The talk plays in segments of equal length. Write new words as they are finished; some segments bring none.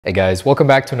Hey guys, welcome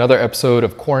back to another episode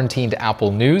of Quarantined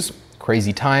Apple News.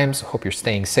 Crazy times, hope you're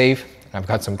staying safe. I've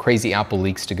got some crazy Apple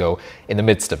leaks to go in the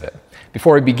midst of it.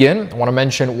 Before I begin, I want to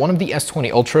mention one of the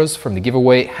S20 Ultras from the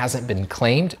giveaway hasn't been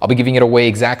claimed. I'll be giving it away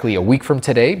exactly a week from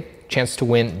today. Chance to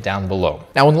win down below.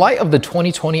 Now, in light of the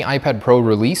 2020 iPad Pro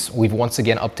release, we've once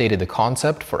again updated the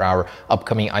concept for our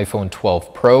upcoming iPhone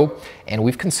 12 Pro, and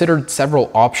we've considered several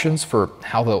options for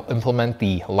how they'll implement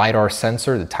the LiDAR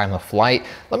sensor, the time of flight.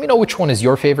 Let me know which one is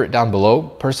your favorite down below.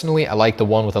 Personally, I like the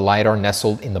one with the LiDAR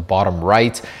nestled in the bottom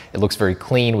right. It looks very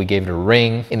clean. We gave it a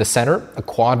ring. In the center, a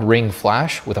quad ring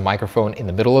flash with a microphone in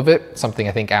the middle of it, something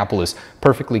I think Apple is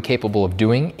perfectly capable of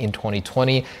doing in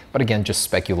 2020, but again, just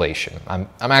speculation. I'm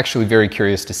actually very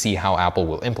curious to see how Apple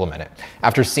will implement it.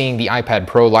 After seeing the iPad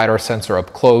Pro LiDAR sensor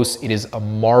up close, it is a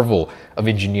marvel of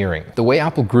engineering. The way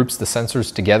Apple groups the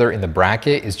sensors together in the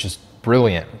bracket is just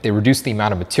brilliant. They reduced the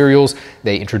amount of materials,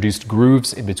 they introduced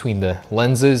grooves in between the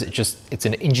lenses. It's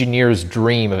an engineer's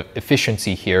dream of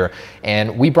efficiency here.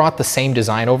 And we brought the same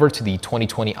design over to the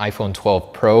 2020 iPhone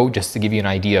 12 Pro just to give you an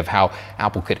idea of how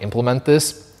Apple could implement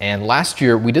this. And last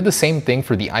year, we did the same thing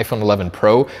for the iPhone 11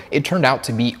 Pro. It turned out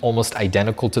to be almost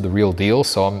identical to the real deal,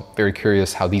 so I'm very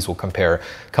curious how these will compare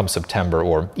come September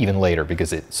or even later,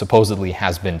 because it supposedly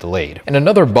has been delayed. And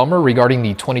another bummer regarding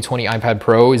the 2020 iPad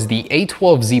Pro is the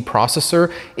A12Z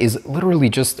processor is literally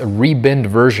just a rebinned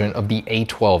version of the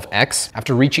A12X.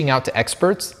 After reaching out to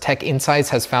experts, Tech Insights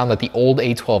has found that the old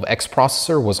A12X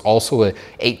processor was also a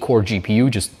 8-core GPU,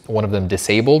 just one of them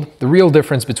disabled. The real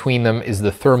difference between them is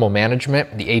the thermal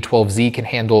management. The A12Z can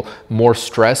handle more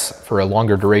stress for a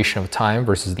longer duration of time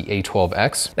versus the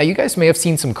A12X. Now, you guys may have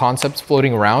seen some concepts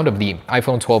floating around of the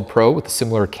iPhone 12 Pro with a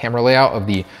similar camera layout of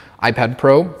the iPad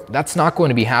Pro. That's not going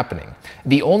to be happening.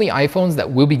 The only iPhones that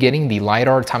will be getting the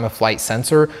LiDAR time of flight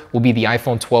sensor will be the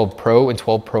iPhone 12 Pro and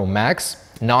 12 Pro Max,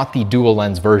 not the dual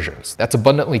lens versions. That's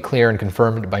abundantly clear and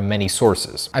confirmed by many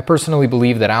sources. I personally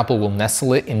believe that Apple will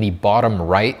nestle it in the bottom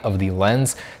right of the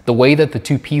lens. The way that the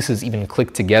two pieces even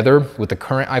click together with the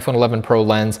current iPhone 11 Pro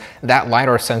lens, that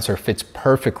LiDAR sensor fits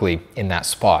perfectly in that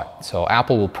spot. So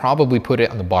Apple will probably put it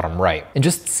on the bottom right. And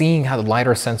just seeing how the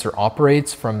LiDAR sensor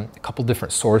operates from a couple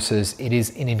different sources, it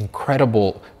is an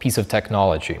incredible piece of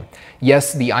technology.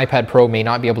 Yes, the iPad Pro may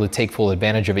not be able to take full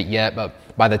advantage of it yet, but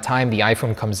by the time the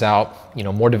iPhone comes out,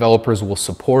 more developers will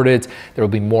support it. There will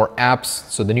be more apps,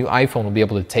 so the new iPhone will be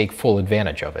able to take full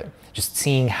advantage of it. Just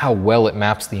seeing how well it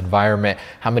maps the environment,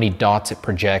 how many dots it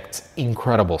projects,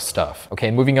 incredible stuff.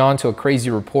 Okay, moving on to a crazy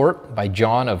report by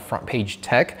John of Front Page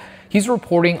Tech. He's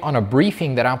reporting on a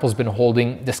briefing that Apple's been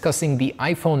holding discussing the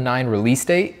iPhone 9 release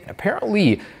date.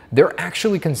 Apparently, they're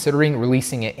actually considering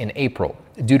releasing it in April.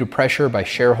 Due to pressure by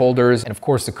shareholders and of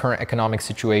course the current economic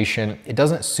situation, it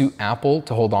doesn't suit Apple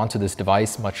to hold on to this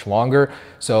device much longer,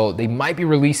 so they might be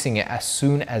releasing it as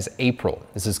soon as April.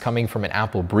 This is coming from an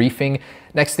Apple briefing.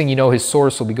 Next thing you know, his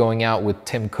source will be going out with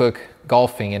Tim Cook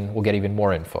golfing and we'll get even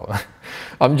more info.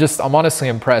 I'm honestly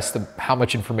impressed at how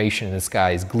much information this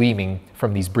guy is gleaming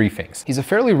from these briefings. He's a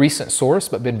fairly recent source,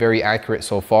 but been very accurate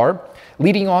so far.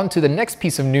 Leading on to the next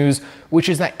piece of news, which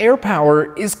is that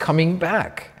AirPower is coming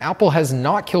back. Apple has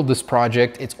not killed this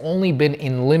project. It's only been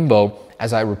in limbo.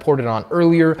 As I reported on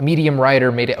earlier, a Medium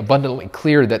writer made it abundantly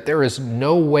clear that there is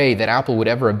no way that Apple would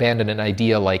ever abandon an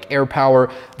idea like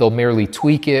AirPower. They'll merely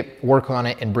tweak it, work on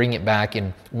it, and bring it back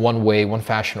in one way, one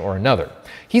fashion or another.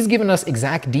 He's given us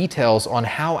exact details on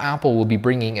how Apple will be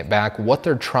bringing it back, what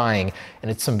they're trying,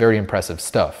 and it's some very impressive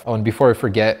stuff. Oh, and before I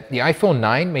forget, the iPhone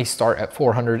 9 may start at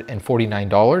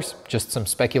 $449. Just some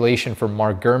speculation from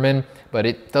Mark Gurman, but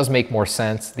it does make more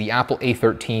sense. The Apple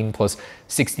A13 plus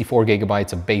 64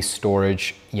 gigabytes of base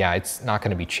storage, yeah, it's not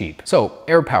gonna be cheap. So,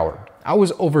 AirPower. I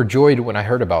was overjoyed when I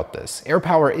heard about this.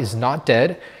 AirPower is not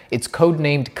dead. It's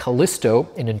codenamed Callisto,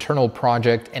 an internal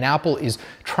project, and Apple is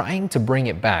trying to bring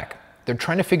it back. They're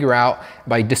trying to figure out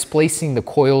by displacing the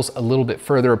coils a little bit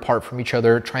further apart from each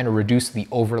other, trying to reduce the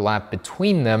overlap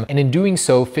between them, and in doing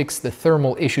so, fix the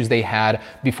thermal issues they had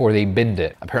before they binned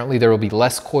it. Apparently, there will be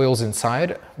less coils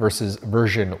inside versus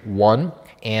version 1.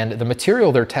 And the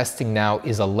material they're testing now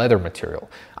is a leather material.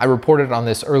 I reported on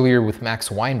this earlier with Max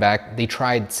Weinbach. They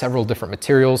tried several different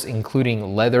materials,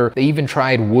 including leather. They even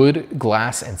tried wood,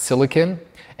 glass, and silicon.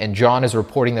 And John is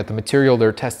reporting that the material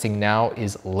they're testing now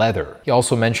is leather. He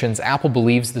also mentions Apple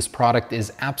believes this product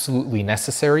is absolutely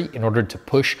necessary in order to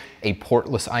push a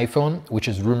portless iPhone, which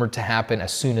is rumored to happen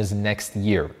as soon as next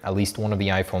year. At least one of the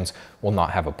iPhones will not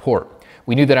have a port.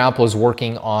 We knew that Apple is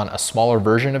working on a smaller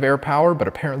version of AirPower, but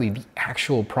apparently the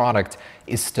actual product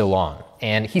is still on.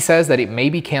 And he says that it may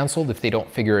be canceled if they don't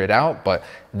figure it out, but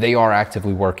they are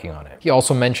actively working on it. He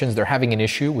also mentions they're having an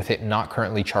issue with it not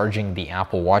currently charging the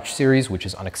Apple Watch series, which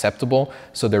is unacceptable,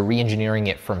 so they're re-engineering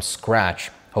it from scratch,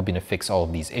 hoping to fix all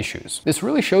of these issues. This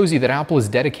really shows you that Apple is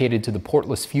dedicated to the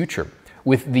portless future.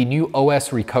 With the new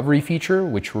OS recovery feature,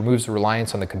 which removes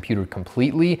reliance on the computer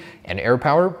completely, and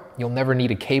AirPower, you'll never need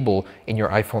a cable in your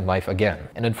iPhone life again.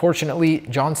 And unfortunately,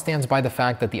 John stands by the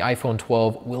fact that the iPhone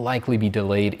 12 will likely be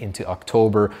delayed into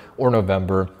October or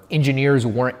November. Engineers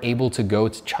weren't able to go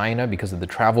to China because of the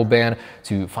travel ban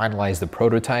to finalize the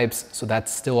prototypes, so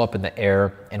that's still up in the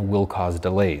air and will cause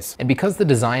delays. And because the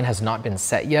design has not been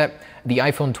set yet, the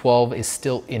iPhone 12 is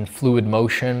still in fluid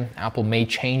motion. Apple may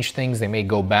change things, they may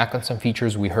go back on some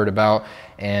features we heard about,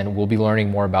 and we'll be learning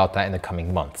more about that in the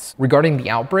coming months. Regarding the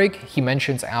outbreak, he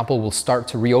mentions Apple will start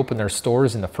to reopen their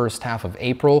stores in the first half of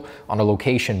April on a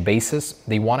location basis.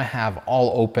 They want to have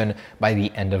all open by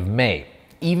the end of May.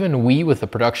 Even we, with the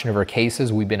production of our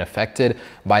cases, we've been affected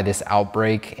by this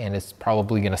outbreak, and it's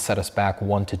probably going to set us back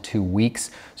 1 to 2 weeks.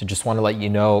 So just want to let you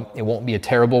know, it won't be a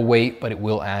terrible wait, but it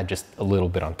will add just a little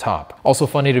bit on top. Also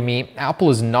funny to me, Apple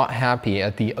is not happy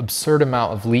at the absurd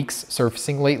amount of leaks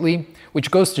surfacing lately, which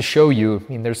goes to show you,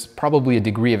 I mean, there's probably a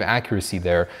degree of accuracy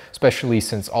there, especially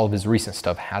since all of his recent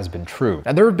stuff has been true.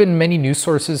 Now, there have been many news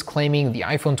sources claiming the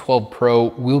iPhone 12 Pro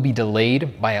will be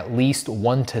delayed by at least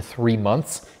 1 to 3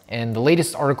 months. And the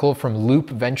latest article from Loop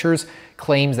Ventures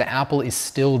claims that Apple is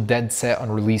still dead set on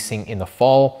releasing in the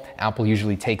fall. Apple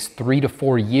usually takes 3 to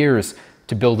 4 years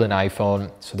to build an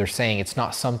iPhone, so they're saying it's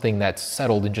not something that's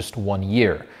settled in just 1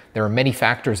 year. There are many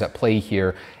factors at play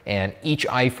here, and each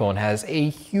iPhone has a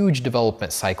huge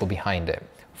development cycle behind it.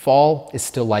 Fall is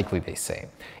still likely, they say.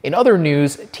 In other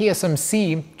news,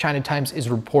 TSMC, China Times is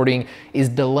reporting, is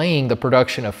delaying the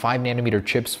production of 5nm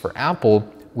chips for Apple,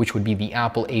 which would be the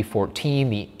Apple A14,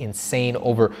 the insane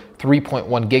over 3.1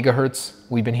 gigahertz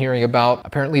we've been hearing about.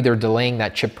 Apparently they're delaying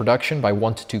that chip production by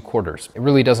 1 to 2 quarters. It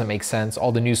really doesn't make sense.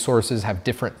 All the news sources have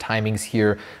different timings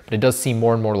here, but it does seem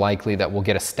more and more likely that we'll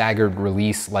get a staggered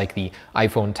release like the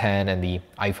iPhone 10 and the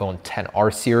iPhone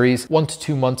 10R series, 1 to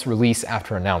 2 months release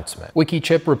after announcement.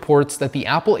 Wikichip reports that the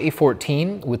Apple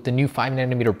A14 with the new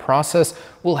 5nm process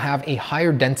will have a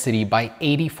higher density by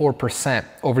 84%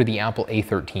 over the Apple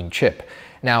A13 chip.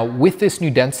 Now, with this new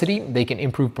density, they can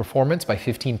improve performance by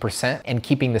 15% and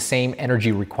keeping the same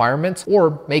energy requirements,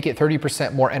 or make it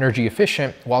 30% more energy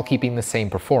efficient while keeping the same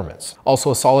performance.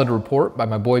 Also a solid report by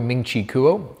my boy Ming-Chi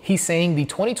Kuo. He's saying the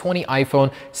 2020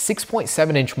 iPhone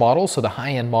 6.7-inch model, so the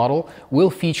high-end model, will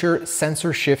feature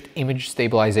sensor shift image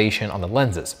stabilization on the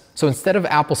lenses. So instead of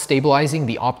Apple stabilizing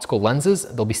the optical lenses,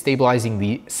 they'll be stabilizing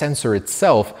the sensor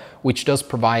itself, which does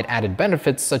provide added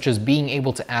benefits such as being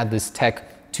able to add this tech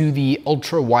to the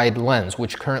ultra-wide lens,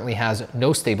 which currently has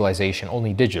no stabilization,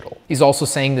 only digital. He's also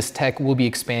saying this tech will be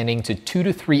expanding to 2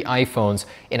 to 3 iPhones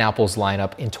in Apple's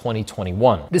lineup in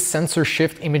 2021. This sensor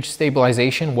shift image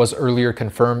stabilization was earlier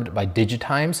confirmed by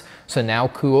Digitimes, so now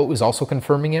Kuo is also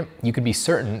confirming it. You can be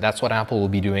certain that's what Apple will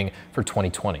be doing for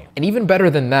 2020. And even better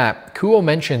than that, Kuo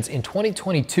mentions in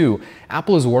 2022,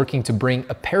 Apple is working to bring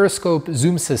a periscope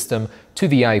zoom system to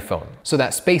the iPhone. So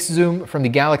that space zoom from the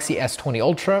Galaxy S20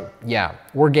 Ultra, yeah,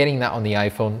 we're getting that on the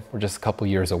iPhone. We're just a couple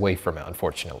years away from it,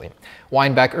 unfortunately.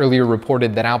 Weinbach earlier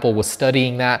reported that Apple was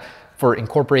studying that for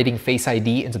incorporating Face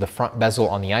ID into the front bezel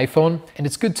on the iPhone, and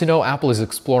it's good to know Apple is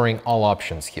exploring all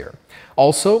options here.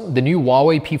 Also, the new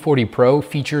Huawei P40 Pro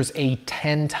features a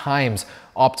 10 times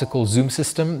optical zoom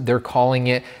system. They're calling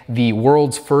it the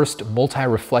world's first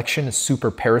multi-reflection super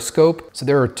periscope. So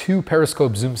there are 2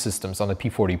 periscope zoom systems on the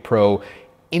P40 Pro.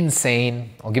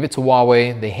 Insane. I'll give it to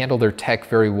Huawei. They handle their tech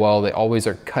very well. They always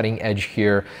are cutting edge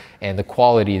here, and the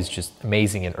quality is just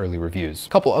amazing in early reviews. A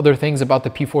couple other things about the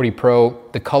P40 Pro.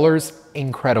 The colors,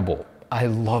 incredible. I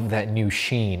love that new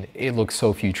sheen. It looks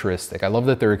so futuristic. I love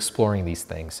that they're exploring these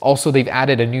things. Also, they've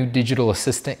added a new digital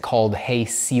assistant called Hey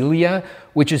Celia,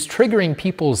 which is triggering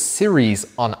people's Siris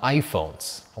on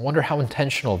iPhones. I wonder how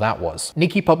intentional that was.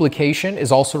 Nikkei publication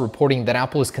is also reporting that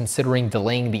Apple is considering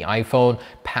delaying the iPhone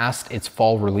past its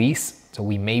fall release. So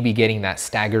we may be getting that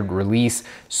staggered release.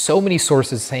 So many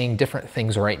sources saying different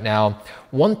things right now.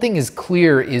 One thing is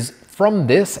clear is from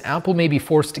this, Apple may be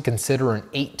forced to consider an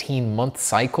 18-month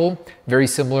cycle, very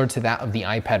similar to that of the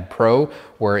iPad Pro,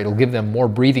 where it'll give them more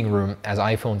breathing room as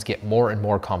iPhones get more and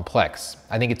more complex.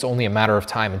 I think it's only a matter of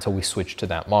time until we switch to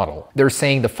that model. They're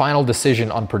saying the final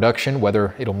decision on production,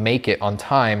 whether it'll make it on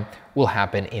time, will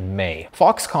happen in May.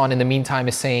 Foxconn, in the meantime,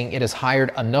 is saying it has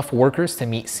hired enough workers to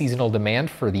meet seasonal demand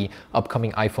for the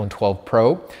upcoming iPhone 12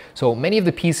 Pro. So many of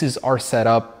the pieces are set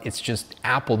up. It's just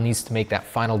Apple needs to make that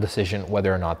final decision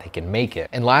whether or not they can make it.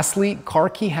 And lastly, car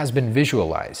key has been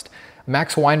visualized.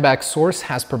 Max Weinbach's source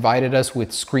has provided us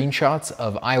with screenshots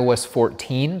of iOS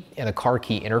 14 and a car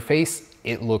key interface.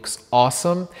 It looks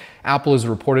awesome. Apple is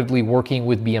reportedly working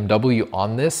with BMW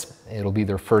on this. It'll be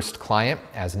their first client,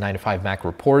 as 9to5Mac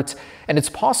reports, and it's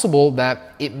possible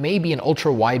that it may be an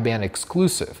ultra-wideband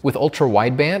exclusive. With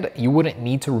ultra-wideband, you wouldn't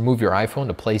need to remove your iPhone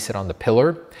to place it on the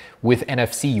pillar. With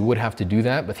NFC, you would have to do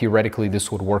that, but theoretically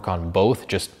this would work on both,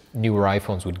 just newer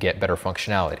iPhones would get better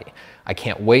functionality. I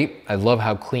can't wait. I love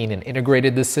how clean and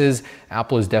integrated this is.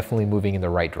 Apple is definitely moving in the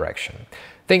right direction.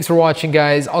 Thanks for watching,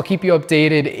 guys. I'll keep you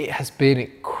updated. It has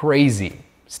been crazy.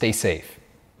 Stay safe.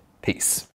 Peace.